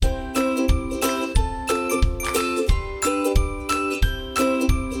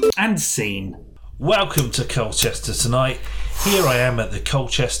And scene. Welcome to Colchester tonight. Here I am at the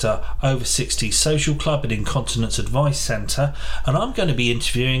Colchester Over 60 Social Club and Incontinence Advice Centre, and I'm going to be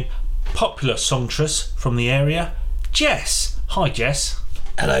interviewing popular songstress from the area, Jess. Hi, Jess.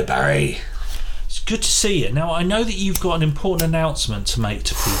 Hello, Barry. It's good to see you. Now, I know that you've got an important announcement to make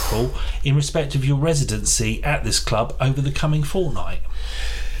to people in respect of your residency at this club over the coming fortnight.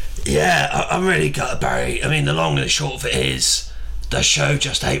 Yeah, I'm really gutted, Barry. I mean, the long and the short of it is, the show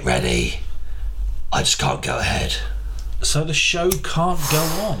just ain't ready. I just can't go ahead. So the show can't go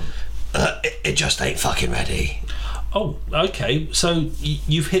on? It just ain't fucking ready. Oh, okay. So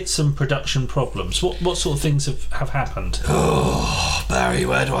you've hit some production problems. What sort of things have happened? Oh, Barry,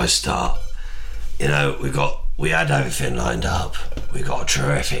 where do I start? You know, we had everything lined up. We got a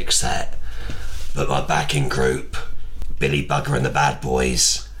terrific set. But my backing group, Billy Bugger and the Bad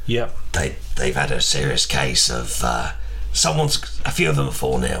Boys, yep, they've had a serious case of a few of them are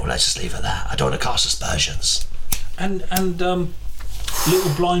 4-0. Let's just leave it at that. I don't want to cast aspersions. And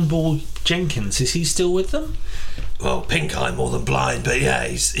little blind boy Jenkins, is he still with them? Well, pink eye more than blind, but yeah,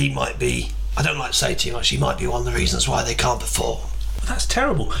 he might be. I don't like to say too much. He might be one of the reasons why they can't perform. That's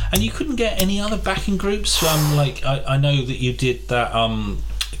terrible. And you couldn't get any other backing groups? Like I know that you did that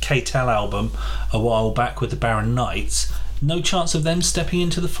K-Tel album a while back with the Barron Knights. No chance of them stepping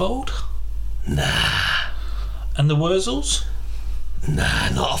into the fold? Nah. And the Wurzels? Nah,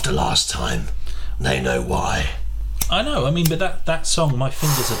 not after last time. They know why. I know, I mean, but that song, My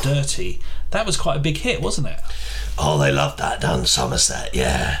Fingers Are Dirty, that was quite a big hit, wasn't it? Oh, they loved that down in Somerset,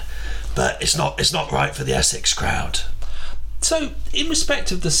 yeah. But it's not right for the Essex crowd. So, in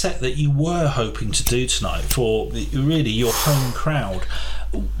respect of the set that you were hoping to do tonight for really your home crowd,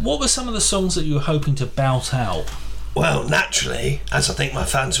 what were some of the songs that you were hoping to bout out? Well, naturally, as I think my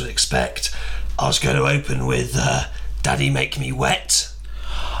fans would expect, I was going to open with Daddy Make Me Wet.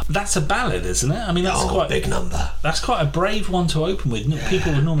 That's a ballad, isn't it? I mean, that's quite a big number. That's quite a brave one to open with. Yeah.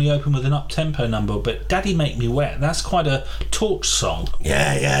 People would normally open with an up-tempo number, but Daddy Make Me Wet, that's quite a torch song.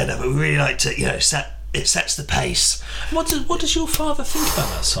 Yeah, no, but we really like to, it sets the pace. What does your father think about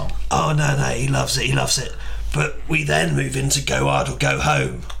that song? Oh, no, he loves it. But we then move into Go Hard or Go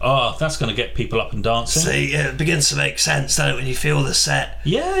Home. Oh, that's going to get people up and dancing. See, it begins to make sense, doesn't it, when you feel the set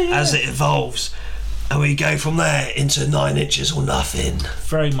as it evolves. And we go from there into 9 Inches or Nothing.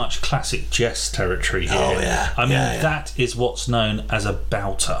 Very much classic Jess territory here. Oh, yeah. I mean, that is what's known as a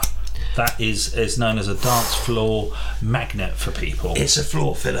belter. That is known as a dance floor magnet for people. It's a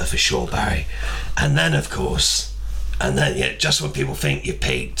floor filler for sure, Barry. And then, of course, just when people think you're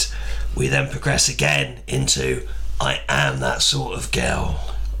peaked, we then progress again into I Am That Sort of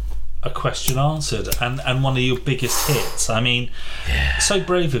Girl. A question answered, and one of your biggest hits. I mean, so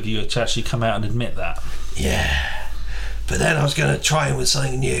brave of you to actually come out and admit that. Yeah. But then I was going to try with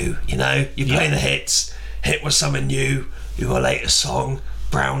something new, you play the hits, hit with something new, your latest song,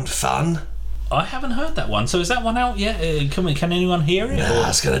 Brown Fun. I haven't heard that one, so is that one out yet? Can anyone hear it? No, I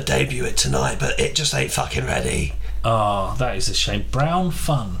was going to debut it tonight, but it just ain't fucking ready. Oh, that is a shame. Brown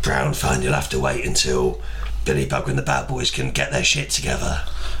Fun. Brown Fun, you'll have to wait until Billy Bugger and the Bad Boys can get their shit together.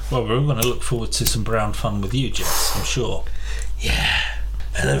 Well, we're going to look forward to some Brown Fun with you, Jess, I'm sure. Yeah.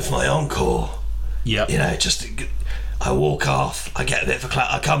 And then for my encore, I walk off, I get a bit of a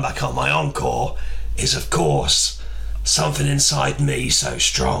clap, I come back on. My encore is, of course, Something Inside Me So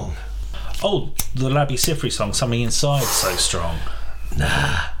Strong. Oh, the Labby Sifri song, Something Inside So Strong.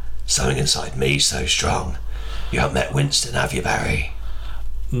 Nah, Something Inside Me So Strong. You haven't met Winston, have you, Barry?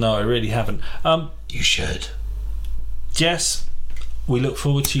 No, I really haven't. You should. Jess, we look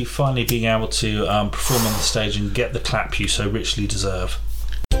forward to you finally being able to perform on the stage and get the clap you so richly deserve.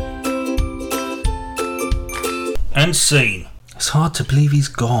 And scene. It's hard to believe he's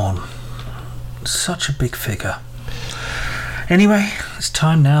gone. Such a big figure. Anyway, it's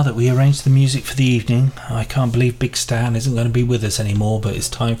time now that we arrange the music for the evening. I can't believe Big Stan isn't going to be with us anymore, but it's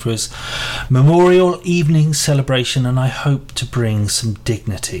time for his memorial evening celebration, and I hope to bring some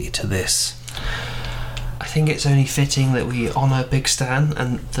dignity to this. I think it's only fitting that we honour Big Stan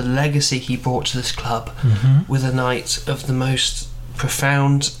and the legacy he brought to this club with a night of the most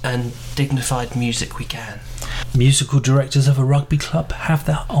profound and dignified music we can. Musical directors of a rugby club have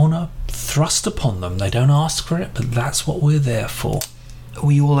that honour thrust upon them. They don't ask for it, but that's what we're there for.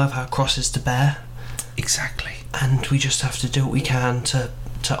 We all have our crosses to bear. Exactly. And we just have to do what we can to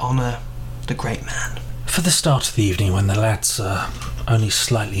honour the great man. For the start of the evening, when the lads are only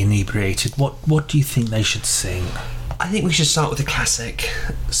slightly inebriated, what do you think they should sing? I think we should start with a classic.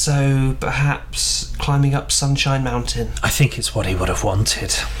 So perhaps Climbing Up Sunshine Mountain. I think it's what he would have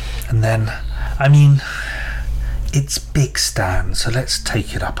wanted. And then, I mean, It's Big Stan, so let's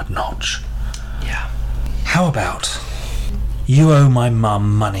take it up a notch. Yeah. How about you owe my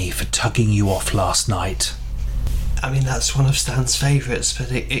mum money for tugging you off last night? I mean, that's one of Stan's favourites,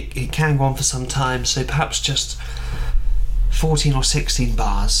 but it can go on for some time, so perhaps just 14 or 16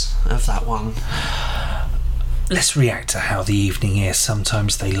 bars of that one. Let's react to how the evening is.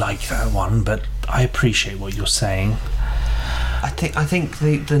 Sometimes they like that one, but I appreciate what you're saying. I think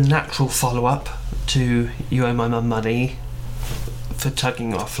the natural follow-up to You Owe My Mum Money for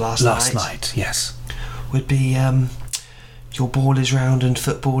tugging off last night, yes, would be your ball is round and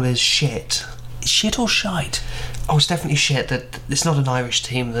football is shit. Shit or shite? Oh, it's definitely shit. That it's not an Irish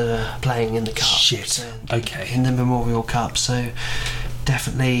team that are playing in the cup. Shit. Okay. In the Memorial Cup, so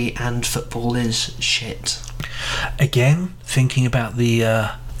definitely, and football is shit. Again, thinking about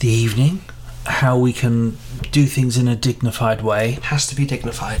the evening, how we can do things in a dignified way. It has to be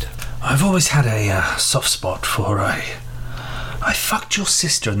dignified. I've always had a soft spot for I fucked your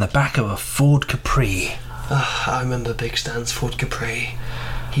sister in the back of a Ford Capri. I remember Big Stan's Ford Capri.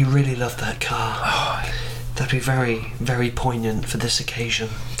 He really loved that car. Oh, that'd be very, very poignant for this occasion.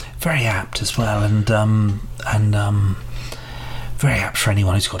 Very apt as well, and very apt for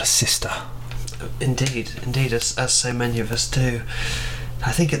anyone who's got a sister. Indeed, as so many of us do.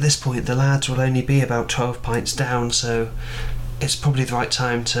 I think at this point the lads will only be about 12 pints down, so it's probably the right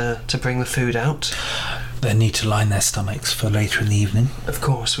time to bring the food out. They need to line their stomachs for later in the evening. Of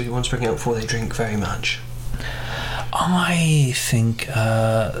course, we want to bring it out before they drink very much. I think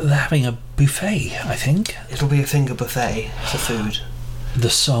they're having a buffet, I think. It'll be a finger buffet for food. The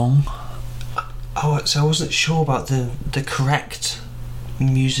song. Oh, so I wasn't sure about the correct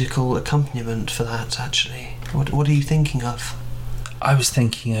musical accompaniment for that, actually. What are you thinking of? I was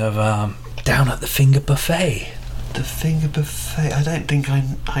thinking of Down at the Finger Buffet. The Finger Buffet? I don't think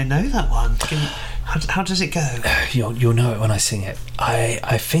I know that one. How does it go? You'll know it when I sing it.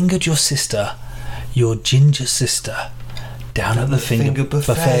 I fingered your sister, your ginger sister, down at the finger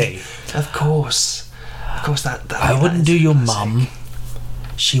buffet. Of course, that I wouldn't do your mum.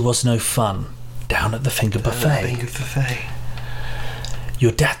 She was no fun. Down at the finger buffet. Finger buffet.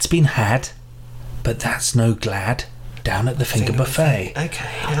 Your dad's been had, but that's no glad. Down at the finger buffet.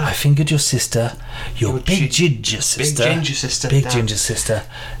 Okay. Yeah. I fingered your sister, your big ginger sister. Big ginger sister.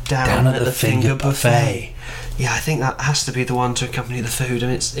 Down at the finger buffet. Yeah, I think that has to be the one to accompany the food,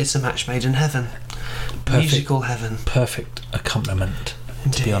 and it's a match made in heaven. Perfect, musical heaven. Perfect accompaniment,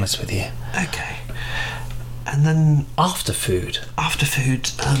 to be honest with you. Okay. And then after food,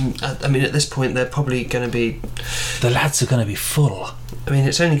 I mean, at this point they're probably going to be... The lads are going to be full. I mean,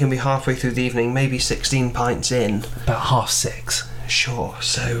 it's only going to be halfway through the evening, maybe 16 pints in. About 6:30. Sure.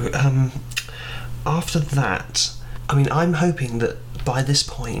 So, after that, I mean, I'm hoping that by this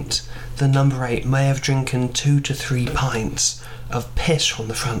point, the number 8 may have drinking 2 to 3 pints of piss from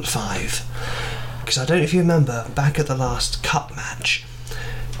the front 5. Because I don't know if you remember, back at the last cup match,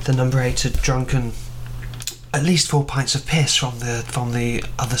 the number 8 had drunken at least 4 pints of piss from the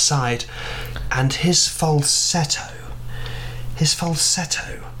other side, and his falsetto,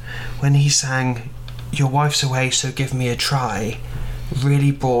 when he sang "Your wife's away, so give me a try,"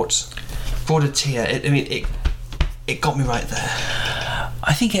 really brought a tear. It got me right there.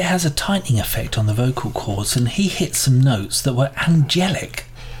 I think it has a tightening effect on the vocal cords, and he hit some notes that were angelic,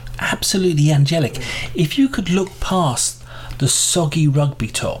 absolutely angelic. If you could look past the soggy rugby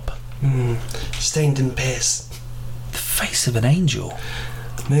top, stained in piss, the face of an angel.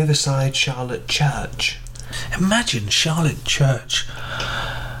 Move aside, Charlotte Church. Imagine Charlotte Church,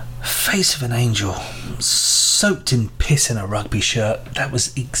 face of an angel, soaked in piss in a rugby shirt. That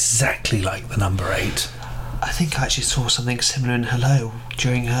was exactly like the number 8. I think I actually saw something similar in Hello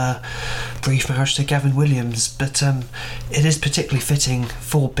during her brief marriage to Gavin Williams, but it is particularly fitting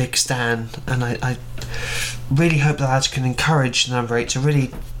for Big Stan, and I really hope the lads can encourage the number 8 to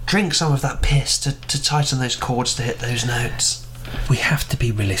really drink some of that piss to tighten those chords to hit those notes. We have to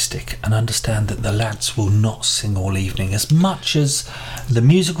be realistic and understand that the lads will not sing all evening. As much as the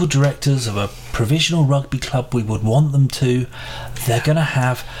musical directors of a provisional rugby club we would want them to, they're going to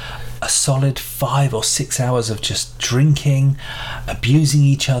have a solid 5 or 6 hours of just drinking, abusing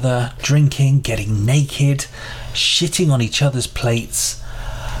each other, drinking, getting naked, shitting on each other's plates,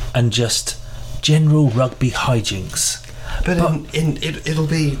 and just general rugby hijinks. But it'll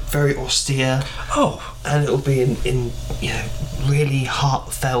be very austere. Oh, and it'll be in really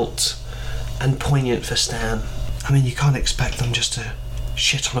heartfelt and poignant for Stan. I mean, you can't expect them just to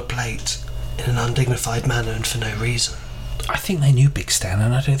shit on a plate in an undignified manner and for no reason. I think they knew Big Stan,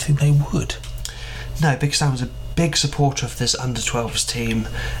 and I don't think they would. No, Big Stan was a big supporter of this under-12s team,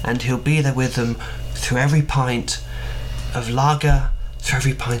 and he'll be there with them through every pint of lager, through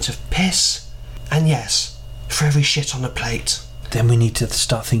every pint of piss, and yes, for every shit on a plate. Then we need to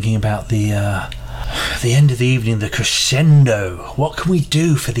start thinking about the end of the evening, the crescendo. What can we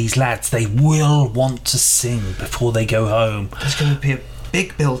do for these lads? They will want to sing before they go home. There's going to be a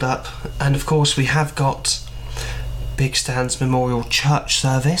big build-up, and of course we have got Big Stan's Memorial Church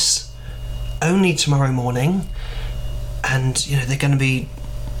service only tomorrow morning, and you know they're going to be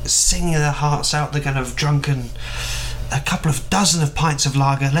singing their hearts out. They're going to have drunken a couple of dozen of pints of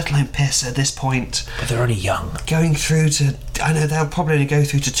lager, let alone piss at this point. But they're only young. Going through to, I know they'll probably only go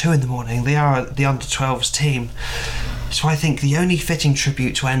through to 2 in the morning. They are the under-12s team. So I think the only fitting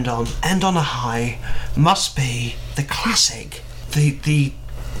tribute to end on a high, must be the classic, the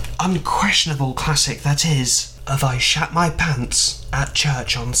unquestionable classic that is of I Shat My Pants at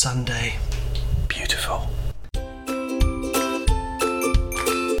Church on Sunday. Beautiful.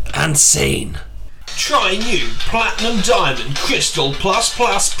 And scene. Try new Platinum Diamond Crystal Plus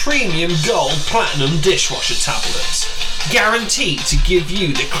Plus Premium Gold Platinum Dishwasher Tablets. Guaranteed to give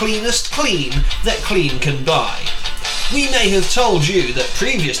you the cleanest clean that clean can buy. We may have told you that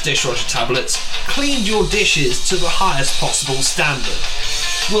previous dishwasher tablets cleaned your dishes to the highest possible standard.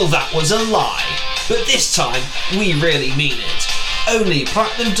 Well, that was a lie, but this time we really mean it. Only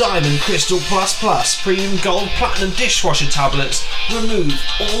Platinum Diamond Crystal Plus Plus Premium Gold Platinum Dishwasher Tablets remove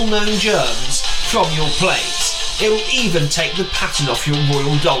all known germs from your plates. It'll even take the pattern off your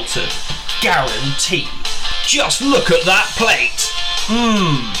Royal Dalton. Guaranteed. Just look at that plate.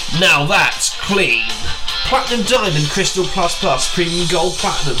 Now that's clean. Platinum Diamond Crystal Plus Plus Premium Gold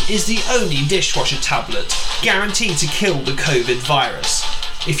Platinum is the only dishwasher tablet guaranteed to kill the COVID virus.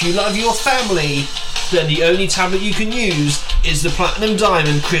 If you love your family, then the only tablet you can use is the Platinum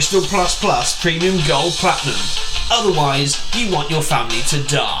Diamond Crystal Plus Plus Premium Gold Platinum. Otherwise, you want your family to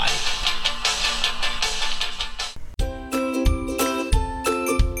die.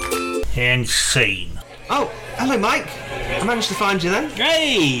 And scene. Oh, hello Mike. I managed to find you then.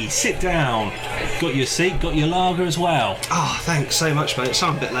 Hey, sit down. Got your seat, got your lager as well. Oh, thanks so much, mate.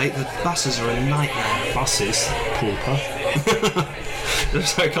 Sorry I'm a bit late. The buses are a nightmare. Buses, pauper.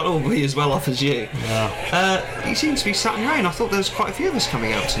 So I can't all be as well off as you. Yeah. You seem to be sat in rain. I thought there was quite a few of us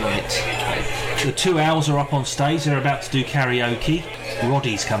coming out tonight. The 2 Owls are up on stage. They're about to do karaoke.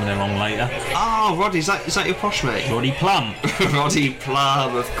 Roddy's coming along later. Oh, Roddy, is that your posh mate? Roddy Plum. Roddy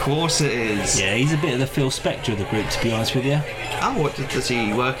Plum, of course it is. Yeah, he's a bit of the Phil Spector of the group, to be honest with you. Oh, what, does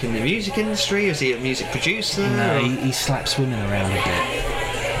he work in the music industry? Is he a music producer? No, he slaps women around a bit.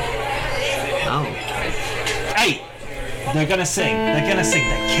 Oh. Hey! They're gonna sing. They're gonna sing.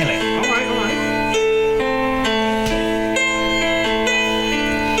 They kill it. All right.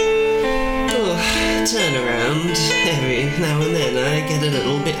 Oh, turn around. Every now and then I get a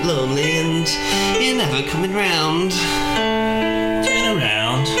little bit lonely and you're never coming round. Turn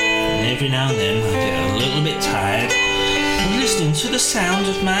around, and every now and then I get a little bit tired of listening to the sound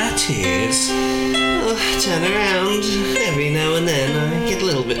of my tears. Oh, turn around. Every now and then I get a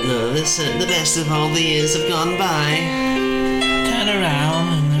little bit nervous at the best of all the years have gone by. Turn around,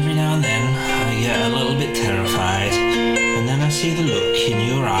 and every now and then I get a little bit terrified, and then I see the look in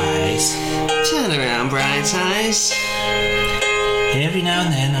your eyes. Turn around, bright eyes. Every now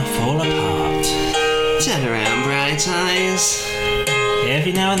and then I fall apart. Turn around, bright eyes.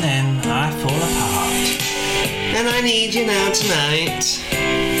 Every now and then I fall apart. And I need you now tonight.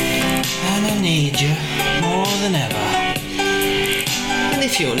 And I need you more than ever. And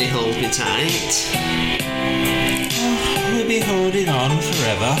if you only hold me tight, we'll be holding on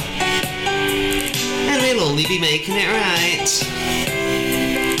forever. and we'll only be making it right.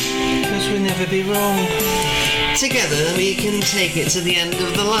 Because we'll never be wrong. Together we can take it to the end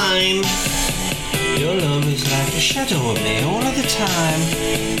of the line. Your love is like a shadow of me all of the time.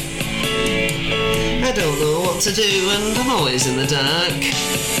 I don't know what to do and I'm always in the dark.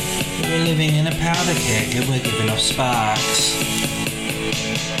 We're living in a powder keg and we're giving off sparks.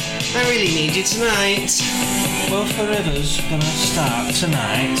 I really need you tonight. Well, forever's gonna start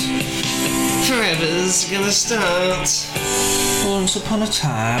tonight. Forever's gonna start. Once upon a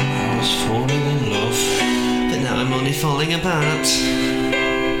time I was falling in love. But now I'm only falling apart.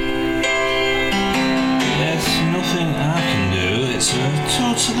 There's nothing I can do. It's a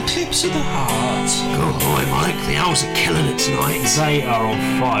total eclipse of the heart. Oh boy, Mike, the Owls are killing it tonight. They are on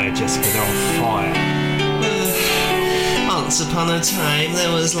fire, Jessica. They're on fire. Once upon a time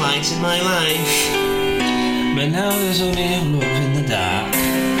there was light in my life. But now there's only love in the dark.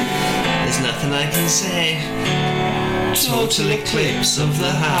 There's nothing I can say. Total eclipse of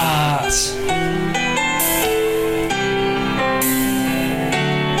the heart.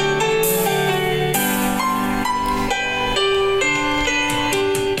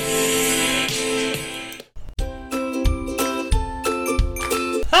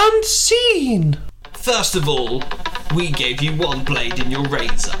 mean? First of all, we gave you 1 blade in your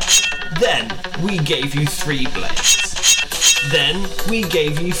razor. Then, we gave you 3 blades. Then, we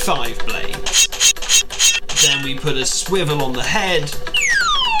gave you 5 blades. Then we put a swivel on the head.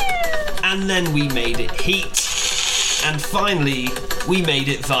 And then we made it heat. And finally, we made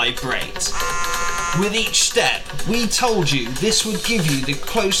it vibrate. With each step, we told you this would give you the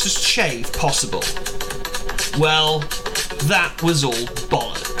closest shave possible. Well, that was all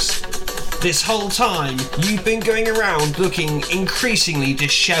bollocks. This whole time, you've been going around looking increasingly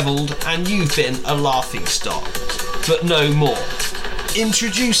dishevelled and you've been a laughingstock. But no more.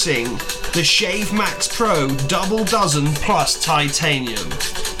 Introducing the Shave Max Pro Double Dozen Plus Titanium.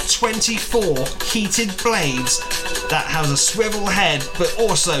 24 heated blades that has a swivel head but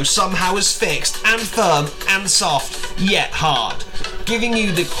also somehow is fixed and firm and soft yet hard, giving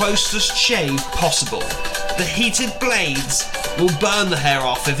you the closest shave possible. The heated blades will burn the hair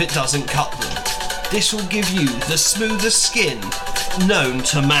off if it doesn't cut them. This will give you the smoothest skin known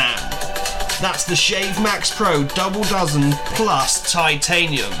to man. That's the Shave Max Pro Double Dozen Plus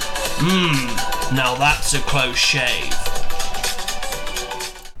Titanium. Now that's a close shave.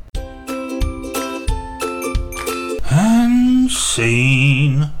 And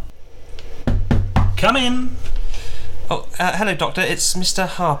scene. Come in. Oh, hello, Doctor. It's Mr.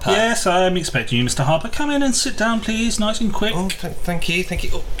 Harper. Yes, I am expecting you, Mr. Harper. Come in and sit down, please, nice and quick. Oh, thank you.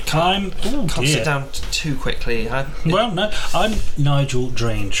 Oh, Can't can't sit down too quickly. Well, no, I'm Nigel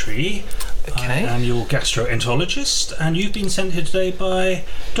Draintree. Okay. I am your gastroenterologist, and you've been sent here today by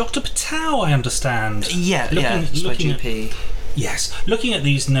Dr. Patel, I understand. It's my GP. Yes, looking at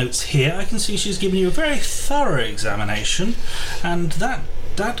these notes here, I can see she's given you a very thorough examination, and that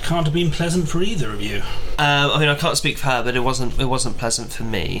can't have been pleasant for either of you. I mean, I can't speak for her, but it wasn't pleasant for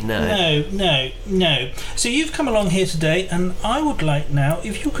me. No. So you've come along here today, and I would like now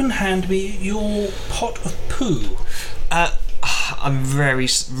if you can hand me your pot of poo. I'm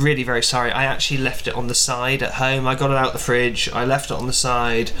really very sorry. I actually left it on the side at home. I got it out the fridge. I left it on the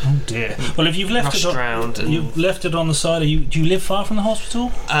side. Oh dear. Well, if you've left you've left it on the side. Do you live far from the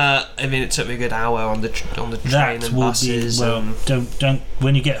hospital? I mean, it took me a good hour on the train and buses. Don't.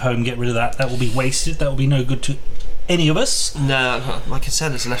 When you get home, get rid of that. That will be wasted. That will be no good to any of us. No, my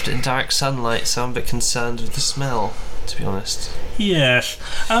concern is I left it in direct sunlight, so I'm a bit concerned with the smell, to be honest. Yes.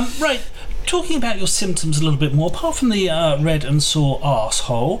 Right. Talking about your symptoms a little bit more, apart from the red and sore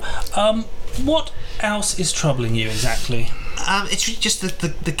arsehole, what else is troubling you exactly? It's really just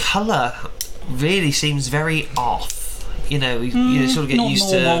the colour really seems very off. You sort of get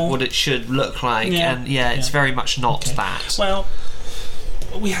used to what it should look like, and it's very much not that. Well,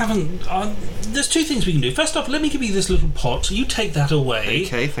 we haven't. There's 2 things we can do. First off, let me give you this little pot. You take that away.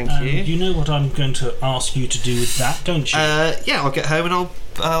 Okay, thank you. You know what I'm going to ask you to do with that, don't you? Yeah, I'll get home and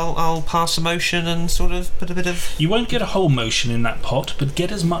I'll pass a motion and sort of put a bit of... You won't get a whole motion in that pot, but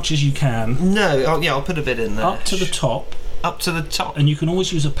get as much as you can. No, I'll put a bit in there. Up to the top. Up to the top. And you can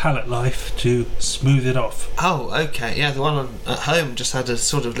always use a palette knife to smooth it off. Oh, okay. Yeah, the one at home just had a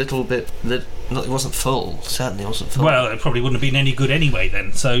sort of little bit... It wasn't full. Certainly wasn't full. Well, it probably wouldn't have been any good anyway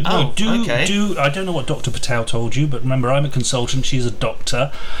then. So, okay. I don't know what Dr. Patel told you, but remember, I'm a consultant. She's a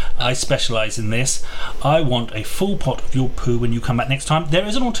doctor. I specialise in this. I want a full pot of your poo when you come back next time. There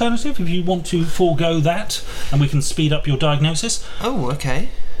is an alternative if you want to forego that, and we can speed up your diagnosis. Oh, okay.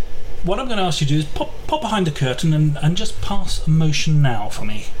 What I'm going to ask you to do is pop behind the curtain and just pass a motion now for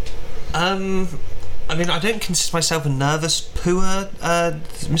me. I mean, I don't consider myself a nervous pooer,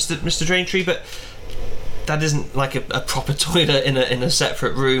 Mr. Draintree, but that isn't like a proper toilet in a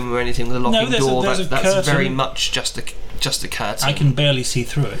separate room or anything with a locking door. There's a that's curtain. Very much just a curtain. I can barely see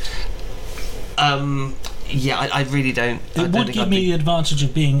through it. Yeah, I really don't. It would give me the advantage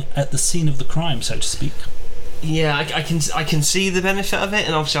of being at the scene of the crime, so to speak. Yeah, I can see the benefit of it,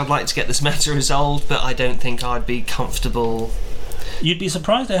 and obviously I'd like to get this matter resolved, but I don't think I'd be comfortable. You'd be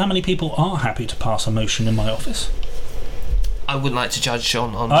surprised at how many people are happy to pass a motion in my office. I wouldn't like to judge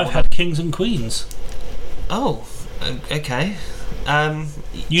on I've had kings and queens. Oh, okay.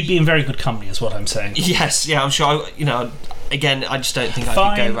 You'd be in very good company, is what I'm saying. Yes, yeah, I'm sure. Again, I just don't think I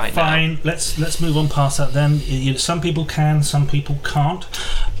could go right now. Fine, let's move on past that then. Some people can, some people can't.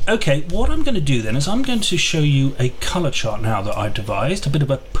 Okay, what I'm going to do then is I'm going to show you a colour chart now that I've devised, a bit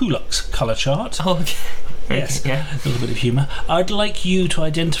of a Pulux colour chart. Oh, okay. Yes, Yeah. a little bit of humour. I'd like you to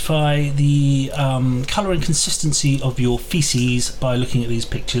identify the colour and consistency of your faeces by looking at these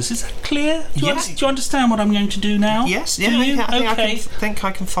pictures. Is that clear? Do you understand what I'm going to do now? Yes. Do Yeah. you? I think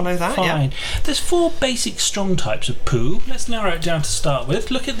I can follow that. Fine. There's 4 basic strong types of poo. Let's narrow it down to start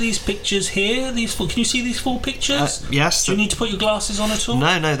with. Look at these pictures here. Can you see these 4 pictures? Yes. Do you need to put your glasses on at all?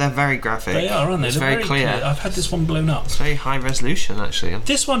 No, they're very graphic. They are, aren't they? It's They're very clear. I've had this one blown up. It's very high resolution, actually.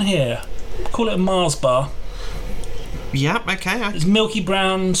 This one here, call it a Mars bar. Yeah. Okay. It's milky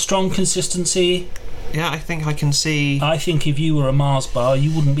brown, strong consistency. Yeah, I think I can see. I think if you were a Mars bar,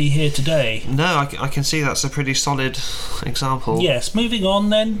 you wouldn't be here today. No, I can see that's a pretty solid example. Yes, moving on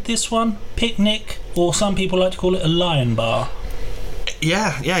then, this one, picnic, or some people like to call it a lion bar.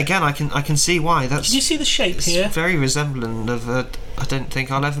 Yeah. Again, I can see why. That's. Can you see the shape it's here? very resemblant of a. I don't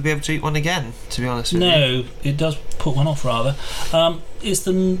think I'll ever be able to eat one again, to be honest with you. No, it does put one off rather. It's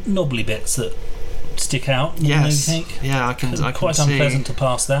the knobbly bits that stick out. Yes. You think? Yeah, I can Quite see. unpleasant to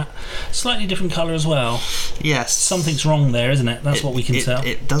pass that. Slightly different colour as well. Yes. Something's wrong there, isn't it? That's what we can tell.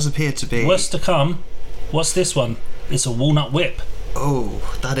 It does appear to be. Worst to come. What's this one? It's a walnut whip.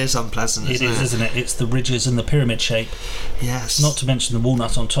 Oh, that is unpleasant, It is, isn't it? It's the ridges and the pyramid shape. Yes. Not to mention the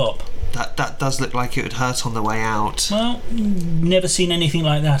walnut on top. That does look like it would hurt on the way out. Well, never seen anything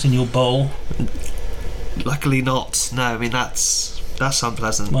like that in your bowl. Luckily not. No, I mean that's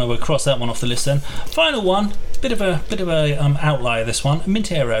unpleasant. Well, we'll cross that one off the list then. Final one, bit of a outlier. This one,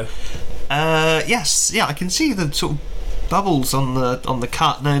 Mintero. Yes, yeah, I can see the sort of bubbles on the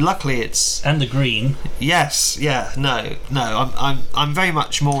cut. No, luckily it's And the green. yes, yeah, no. I'm very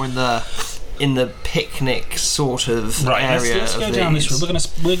much more in the picnic sort of Right, area. let's go of down this these.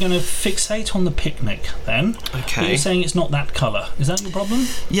 route. We're gonna fixate on the picnic then. Okay. But you're saying it's not that colour. Is that your problem?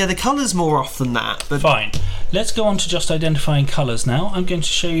 Yeah, the colour's more off than that, but Fine. Let's go on to just identifying colours now. I'm going to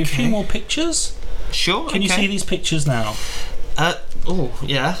show you a few Okay. more pictures. sure. Can you see these pictures now? Oh,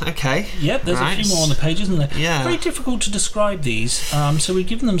 yeah. Okay. Yep, there's Right. a few more on the page, isn't there? Yeah. Very difficult to describe these, so we've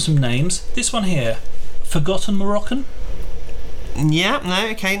given them some names. This one here, Forgotten Moroccan. Yeah. No.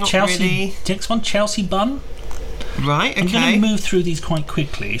 Okay. Not Chelsea. really. Next one, Chelsea Bun. Right. I'm going Okay. to move through these quite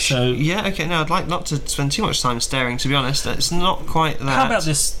quickly. So, Yeah. Okay. No, I'd like not to spend too much time staring. To be honest, it's not quite that. how about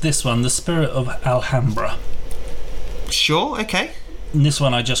this one, the Spirit of Alhambra? Sure. Okay. And this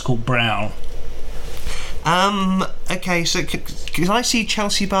one I just call Brown. Okay. So can I see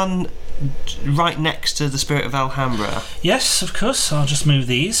Chelsea Bun right next to the Spirit of Alhambra? Yes, of course. I'll just move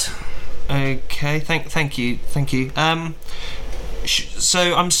these. Okay. Thank you.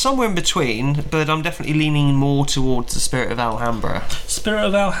 So I'm somewhere in between, but I'm definitely leaning more towards the Spirit of Alhambra. Spirit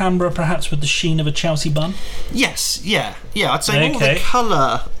of Alhambra, perhaps with the sheen of a Chelsea bun. Yes, yeah. I'd say more Okay. the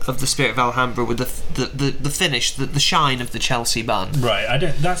colour of the Spirit of Alhambra with the finish, the shine of the Chelsea bun. Right. I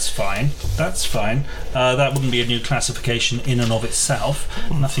don't. That's fine. That's fine. That wouldn't be a new classification in and of itself.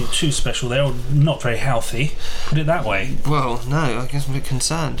 Nothing too special there, or not very healthy. Put it that way. Well, no, I guess I'm a bit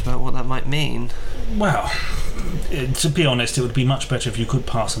concerned about what that might mean. Well, to be honest, it would be much better if you could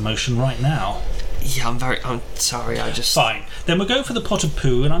pass a motion right now. Yeah, I'm sorry, I just... Fine. Then we'll go for the pot of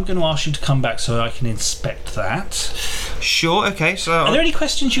poo, and I'm going to ask you to come back so I can inspect that. Sure, okay, so... Are there any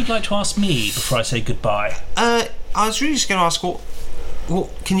questions you'd like to ask me before I say goodbye? I was really just going to ask, what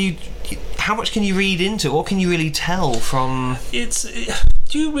can you... How much can you read into it? What can you really tell from...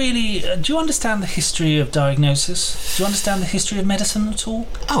 Do you understand the history of diagnosis? Do you understand the history of medicine at all?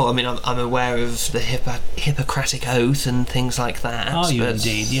 Oh, I mean, I'm aware of the Hippocratic Oath and things like that. Are you but-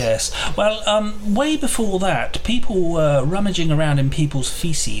 indeed? Yes. Well, way before that, people were rummaging around in people's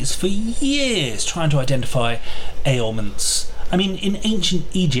faeces for years trying to identify ailments. I mean, in ancient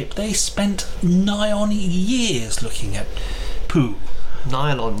Egypt, they spent nigh on years looking at poo.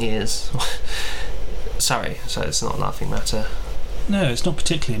 Nylon years. Sorry, so it's not a laughing matter. No, it's not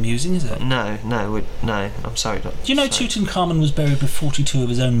particularly amusing, is it? No, I'm sorry. Do you know Tutankhamun was buried with 42 of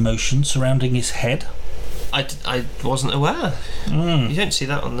his own motions surrounding his head? I wasn't aware. You don't see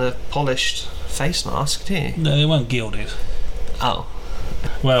that on the polished face mask, do you? No, they weren't gilded. Oh.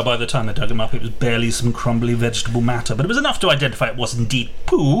 Well, by the time they dug him up, it was barely some crumbly vegetable matter, but it was enough to identify it was indeed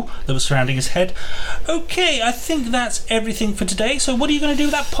poo that was surrounding his head. Okay, I think that's everything for today. So what are you going to do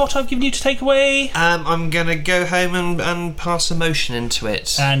with that pot I've given you to take away? I'm going to go home and pass a motion into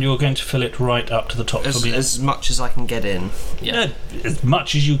it. And you're going to fill it right up to the top for me. As much as I can get in. Yeah. As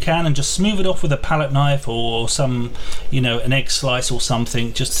much as you can, and just smooth it off with a palette knife or some, an egg slice or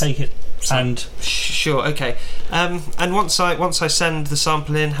something. Just take it And Sure, okay. And once I send the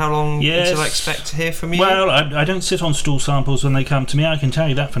sample in, how long until I expect to hear from you? well, I don't sit on stool samples when they come to me, I can tell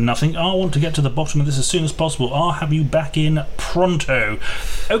you that for nothing. I want to get to the bottom of this as soon as possible. I'll have you back in pronto.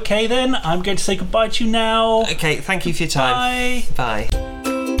 Okay then, I'm going to say goodbye to you now. Okay, thank you for your time. Bye. Bye.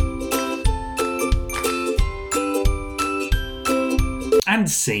 And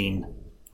scene.